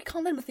 oh, we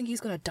can't let him think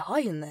he's gonna die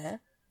in there.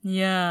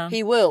 Yeah.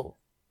 He will.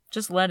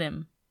 Just let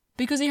him.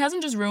 Because he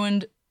hasn't just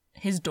ruined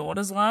his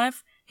daughter's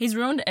life, he's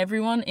ruined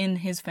everyone in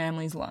his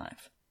family's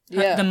life.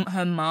 Yeah.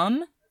 Her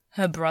mum,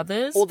 her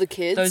brothers. All the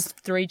kids. Those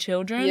 3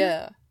 children.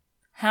 Yeah.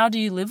 How do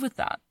you live with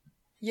that?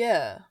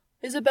 Yeah.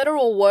 Is it better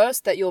or worse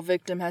that your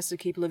victim has to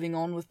keep living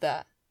on with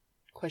that?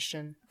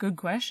 Question. Good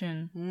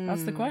question.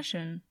 That's the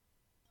question.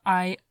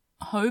 I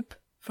hope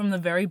from the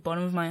very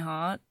bottom of my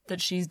heart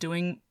that she's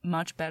doing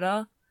much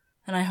better,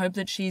 and I hope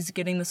that she's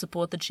getting the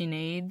support that she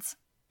needs,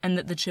 and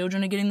that the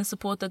children are getting the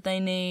support that they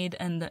need,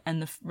 and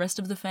the rest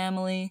of the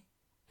family.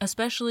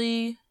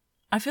 Especially,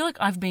 I feel like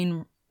I've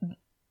been,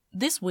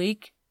 this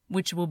week,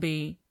 which will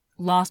be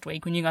last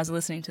week when you guys are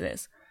listening to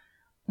this,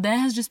 there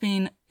has just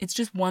been, it's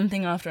just one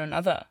thing after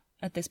another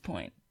at this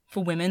point.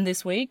 For women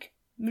this week,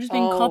 we've just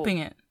been copping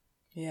it.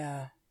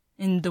 Yeah.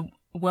 In the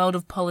world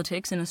of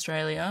politics in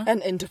Australia.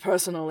 And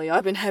interpersonally,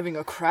 I've been having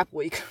a crap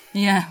week.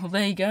 Yeah, well,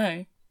 there you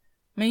go.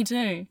 Me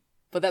too.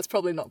 But that's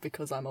probably not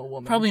because I'm a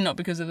woman. Probably not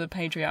because of the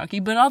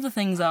patriarchy, but other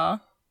things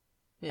are.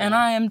 Yeah. And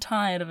I am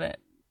tired of it.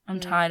 I'm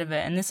tired of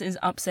it, and this is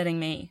upsetting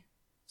me.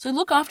 So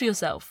look after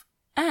yourself.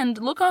 And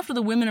look after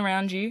the women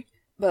around you.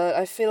 But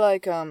I feel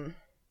like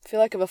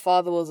if a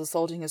father was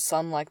assaulting his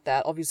son like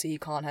that, obviously he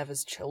can't have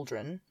his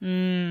children.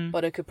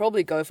 But it could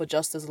probably go for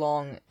just as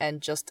long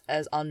and just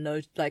as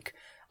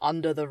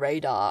under the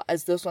radar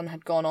as this one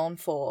had gone on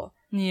for.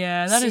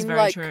 Yeah, that is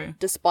very true.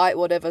 Despite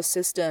whatever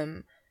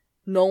system,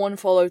 no one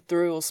followed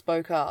through or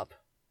spoke up,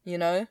 you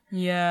know?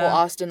 Yeah. Or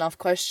asked enough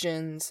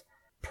questions,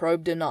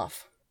 probed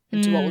enough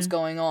into what was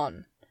going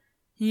on.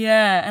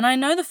 Yeah, and I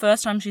know the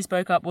first time she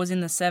spoke up was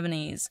in the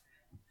 70s.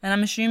 And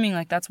I'm assuming,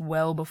 like, that's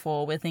well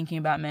before we're thinking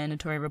about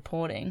mandatory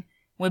reporting.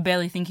 We're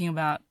barely thinking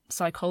about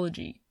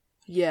psychology.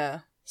 Yeah.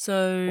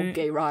 So... Or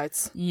gay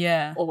rights.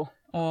 Yeah.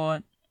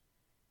 Or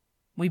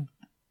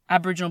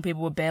Aboriginal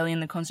people were barely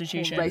in the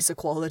Constitution. Or race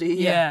equality.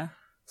 Yeah.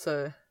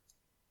 So...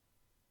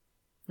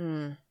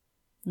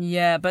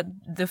 Yeah, but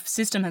the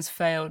system has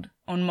failed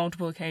on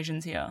multiple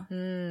occasions here.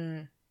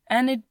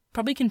 And it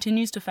probably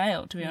continues to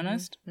fail, to be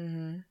honest.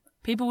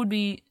 People would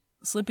be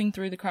slipping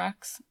through the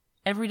cracks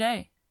every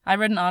day. I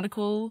read an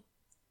article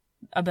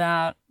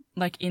about,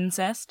 like,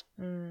 incest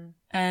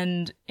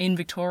and in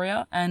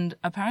Victoria, and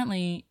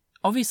apparently,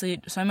 obviously,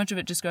 so much of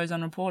it just goes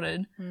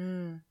unreported.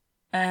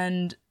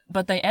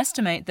 But they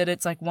estimate that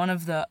it's, like, one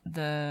of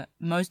the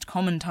most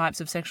common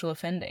types of sexual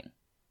offending.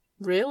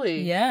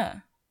 Really? Yeah.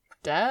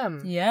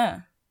 Damn.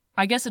 Yeah.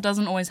 I guess it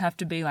doesn't always have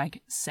to be,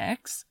 like,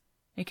 sex.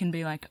 It can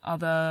be, like,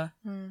 other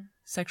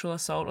sexual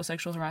assault or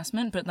sexual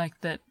harassment, but, like,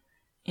 that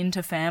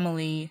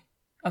inter-family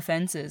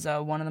offences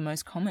are one of the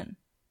most common.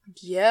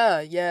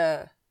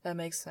 Yeah, that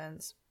makes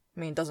sense.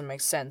 I mean, it doesn't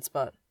make sense,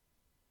 but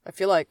I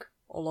feel like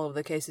a lot of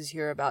the cases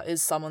you hear about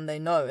is someone they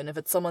know, and if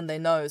it's someone they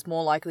know, it's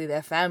more likely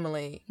their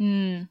family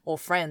or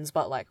friends,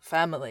 but, like,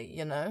 family,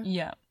 you know?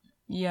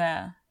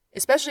 Yeah.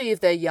 Especially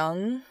if they're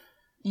young.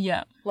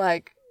 Yeah.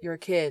 Like, you're a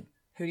kid.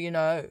 Who do you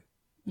know?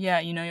 Yeah,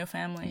 you know your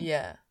family.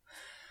 Yeah.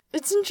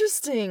 It's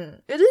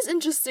interesting. It is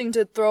interesting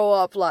to throw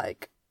up,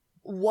 like,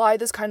 why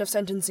this kind of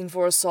sentencing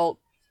for assault,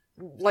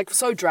 like,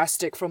 so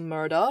drastic from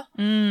murder.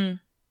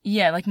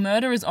 Yeah, like,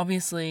 murder is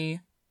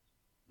obviously,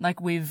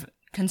 like, we've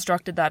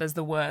constructed that as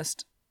the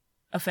worst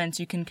offense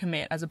you can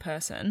commit as a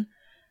person.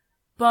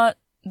 But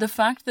the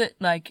fact that,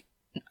 like,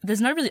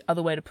 there's no really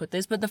other way to put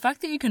this, but the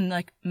fact that you can,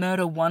 like,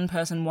 murder one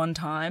person one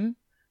time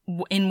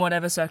in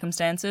whatever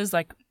circumstances,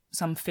 like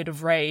some fit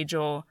of rage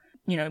or,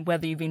 you know,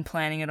 whether you've been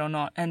planning it or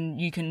not,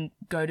 and you can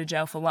go to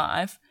jail for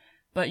life,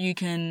 but you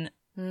can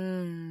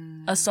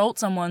assault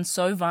someone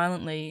so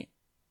violently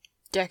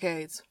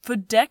for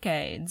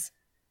decades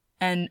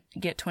and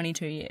get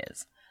 22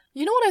 years.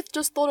 You know what I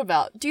just thought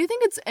about? Do you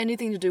think it's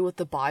anything to do with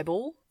the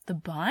Bible? The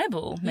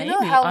Bible? Maybe. You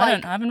know how, I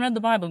haven't read the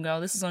Bible, girl.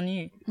 This is on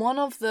you.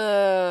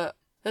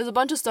 There's a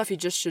bunch of stuff you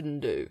just shouldn't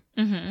do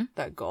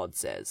that God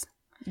says.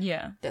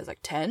 Yeah. There's like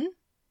 10?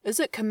 Is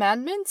it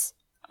commandments?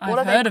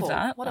 I've heard of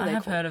that. I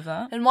have heard of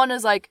that. And one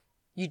is like,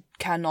 you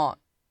cannot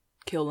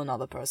kill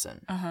another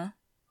person. Uh-huh.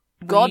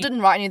 God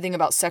didn't write anything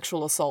about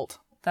sexual assault.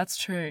 That's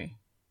true.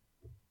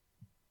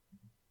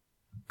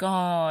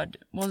 God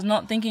was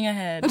not thinking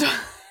ahead.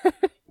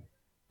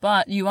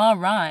 But you are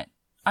right.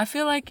 I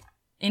feel like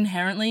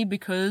inherently,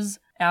 because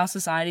our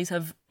societies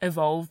have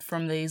evolved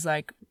from these,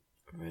 like,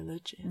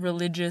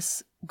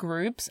 religious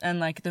groups and,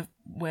 like,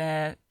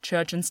 where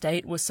church and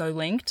state were so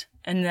linked,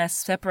 and they're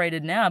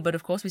separated now, but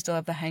of course we still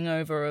have the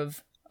hangover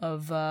of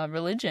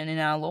religion in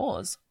our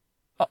laws.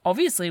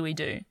 Obviously we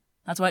do.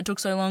 That's why it took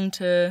so long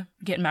to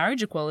get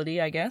marriage equality,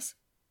 I guess.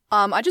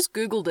 I just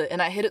Googled it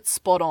and I hit it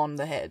spot on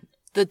the head.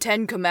 The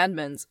 10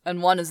 Commandments,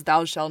 and one is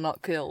thou shalt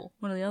not kill.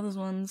 What are the other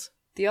ones?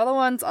 The other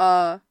ones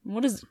are...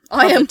 What is...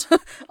 I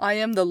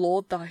am the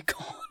Lord thy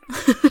God.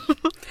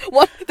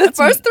 What? The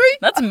first three?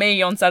 That's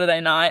me on Saturday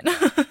night.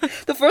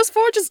 The first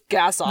four are just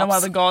gas-ups. No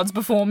other gods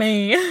before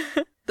me.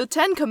 The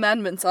 10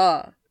 Commandments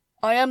are,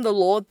 I am the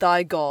Lord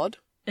thy God.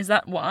 Is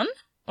that one?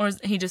 Or is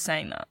he just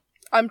saying that?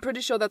 I'm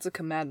pretty sure that's a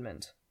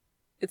commandment.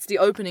 It's the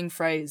opening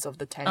phrase of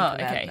the 10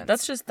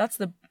 Commandments. Okay. That's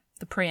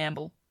the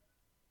preamble.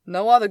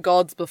 No other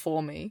gods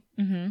before me.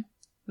 Mm-hmm.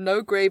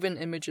 No graven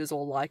images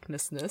or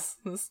likenesses.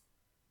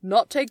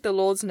 Not take the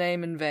Lord's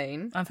name in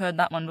vain. I've heard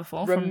that one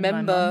before.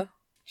 Remember...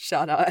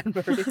 Shout out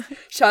Anne-Marie.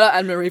 Shout out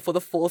Anne-Marie for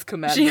the 4th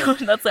commandment.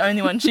 That's the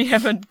only one she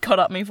ever caught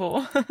up me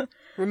for.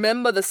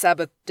 Remember the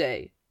Sabbath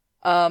day.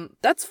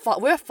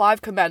 We're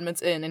 5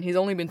 commandments in, and he's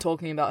only been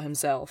talking about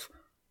himself.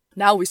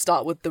 Now we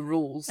start with the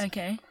rules.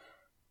 Okay.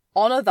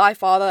 Honor thy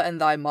father and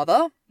thy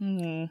mother.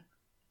 I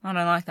don't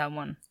like that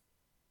one.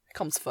 It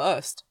comes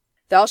first.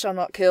 Thou shalt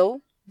not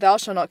kill. Thou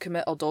shalt not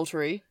commit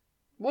adultery.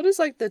 What is,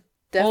 like, the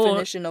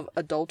definition of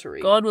adultery?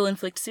 God will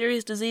inflict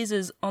serious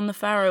diseases on the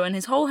Pharaoh and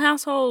his whole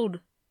household.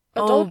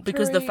 Adultery. Oh,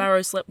 because the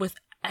Pharaoh slept with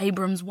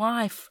Abram's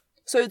wife.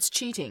 So it's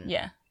cheating.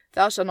 Yeah.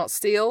 Thou shalt not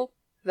steal.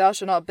 Thou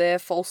shalt not bear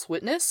false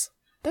witness.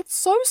 That's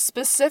so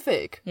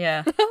specific.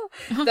 Yeah.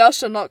 Thou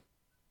shalt not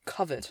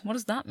covet. What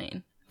does that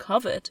mean?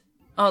 Covet?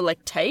 Oh,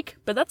 like take?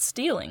 But that's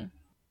stealing.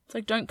 It's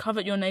like, don't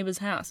covet your neighbour's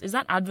house. Is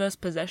that adverse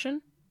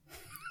possession?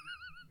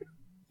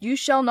 You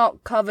shall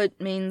not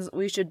covet means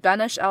we should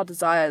banish our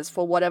desires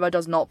for whatever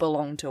does not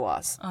belong to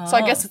us. So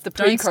I guess it's the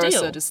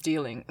precursor to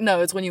stealing.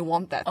 No, it's when you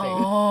want that thing.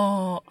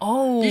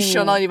 Oh. You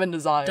shall not even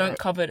desire Don't it.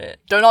 covet it.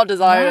 Do not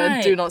desire it and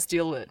Right. do not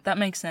steal it. That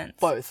makes sense.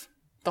 Both.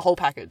 The whole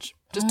package.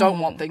 Just don't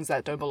want things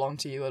that don't belong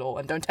to you at all,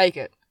 and don't take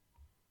it.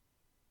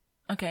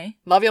 Okay.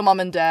 Love your mum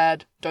and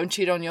dad. Don't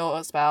cheat on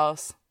your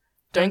spouse.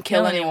 Don't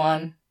kill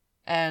anyone.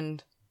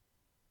 And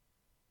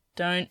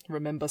Don't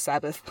remember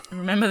Sabbath.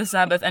 remember the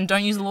Sabbath and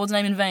don't use the Lord's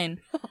name in vain.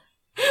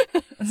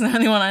 That's the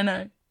only one I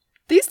know.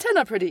 These 10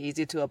 are pretty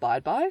easy to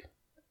abide by.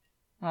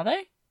 Are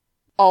they?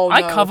 Oh, no.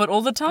 I covet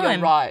all the time.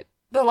 You're right.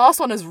 The last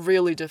one is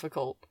really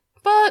difficult.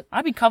 But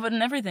I be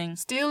coveting everything.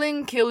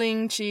 stealing,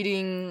 killing,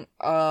 cheating,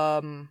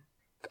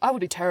 I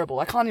would be terrible.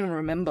 I can't even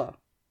remember.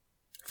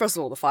 First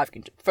of all,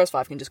 first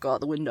 5 can just go out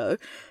the window.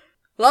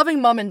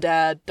 Loving mum and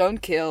dad,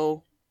 don't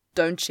kill,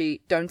 don't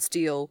cheat, don't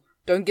steal,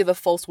 don't give a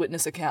false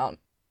witness account.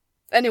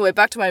 Anyway,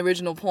 back to my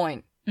original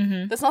point.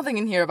 Mm-hmm. There's nothing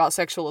in here about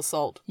sexual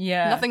assault.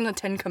 Yeah. Nothing in the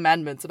 10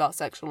 Commandments about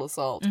sexual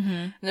assault.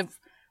 Mm-hmm. And if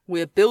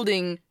we're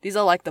building, these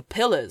are like the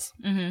pillars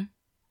Mm-hmm.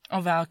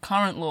 Of our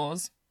current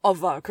laws.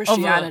 of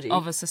Christianity.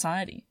 Of a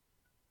society.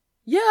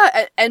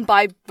 Yeah, and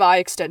by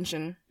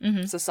extension,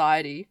 Mm-hmm.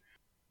 society.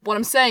 What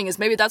I'm saying is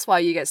maybe that's why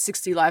you get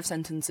 60 life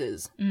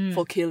sentences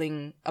for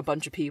killing a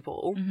bunch of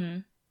people Mm-hmm.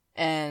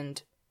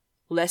 and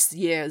less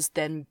years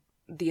than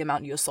the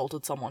amount you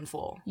assaulted someone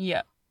for.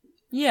 Yeah.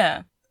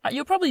 Yeah.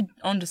 You're probably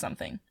onto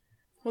something.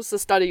 What's the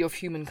study of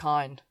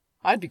humankind?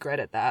 I'd be great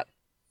at that.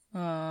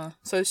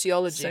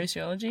 Sociology.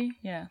 Sociology?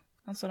 Yeah.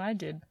 That's what I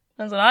did.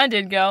 That's what I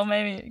did, girl.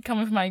 Maybe come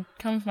with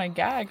my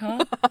gag,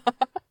 huh?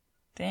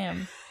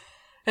 Damn.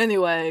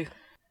 Anyway,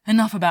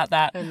 Enough about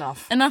that.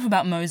 enough. Enough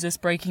about Moses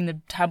breaking the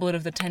tablet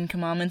of the 10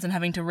 Commandments and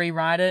having to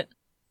rewrite it.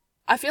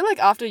 I feel like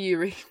after you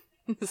read...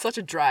 There's such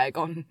a drag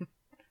on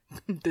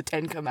the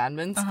Ten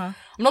Commandments. Uh-huh.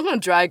 I'm not going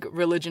to drag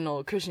religion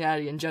or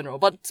Christianity in general,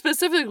 but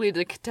specifically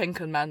the Ten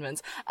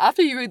Commandments.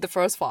 After you read the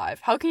first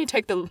 5, how can you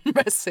take the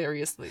rest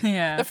seriously?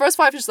 Yeah. The first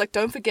 5 is just like,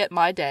 don't forget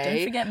my day.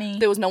 Don't forget me.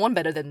 There was no one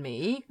better than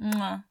me.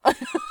 Mwah.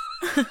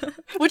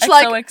 Which,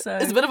 like,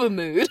 XOXO. is a bit of a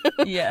mood.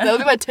 Yeah. That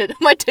would be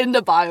my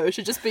Tinder bio.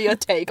 Should just be a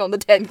take on the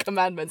Ten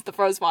Commandments. The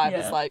first 5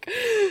 is Yeah. like,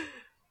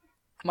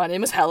 my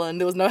name is Helen.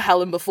 There was no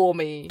Helen before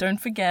me. Don't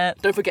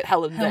forget Don't forget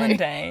Helen Helen Day.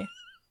 Day.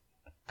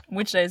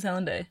 Which day is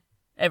Helen Day?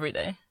 Every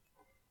day.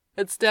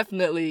 It's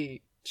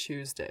definitely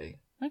Tuesday.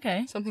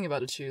 Okay. Something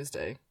about a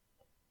Tuesday.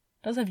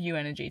 Does have you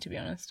energy, to be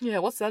honest. Yeah,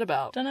 what's that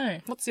about? Don't know.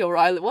 What's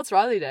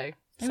Riley Day?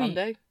 Maybe-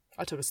 Sunday?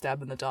 I took a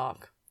stab in the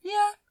dark.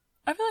 Yeah.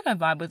 I feel like I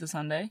vibe with a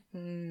Sunday.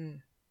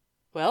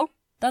 Well,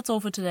 That's all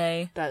for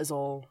today. that is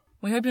all.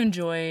 We hope you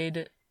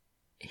enjoyed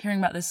hearing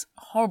about this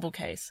horrible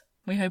case.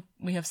 We hope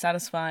we have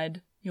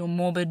satisfied your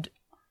morbid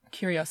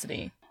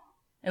curiosity.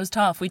 It was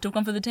tough. We took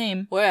one for the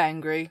team. We're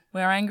angry.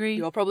 We're angry.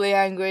 You're probably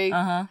angry.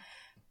 Uh-huh.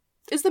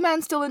 Is the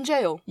man still in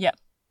jail? Yep.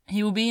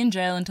 He will be in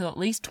jail until at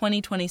least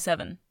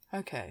 2027.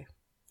 Okay.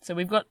 So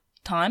we've got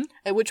time.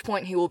 At which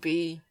point he will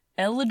be...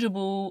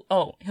 Eligible...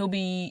 Oh, he'll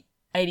be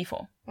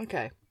 84.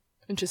 Okay.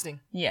 Interesting.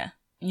 Yeah.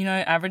 You know,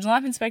 average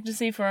life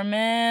expectancy for a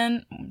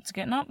man, it's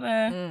getting up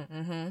there.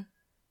 Mm-hmm.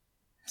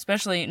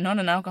 Especially not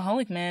an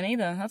alcoholic man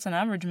either. That's an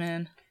average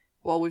man.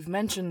 Well, we've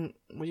mentioned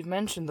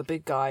the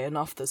big guy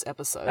enough this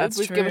episode. That's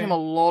We've true. given him a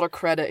lot of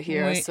credit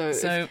here. We- So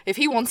so- if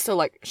he wants to,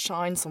 like,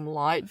 shine some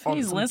light on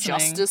he's some listening.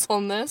 justice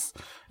on this,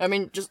 I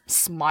mean, just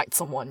smite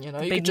someone, you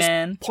know? You Big could just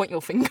man. point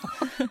your finger.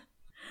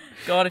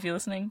 God, if you're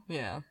listening.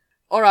 Yeah.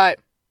 All right.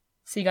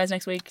 See you guys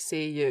next week.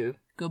 See you.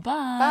 Goodbye.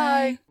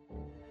 Bye.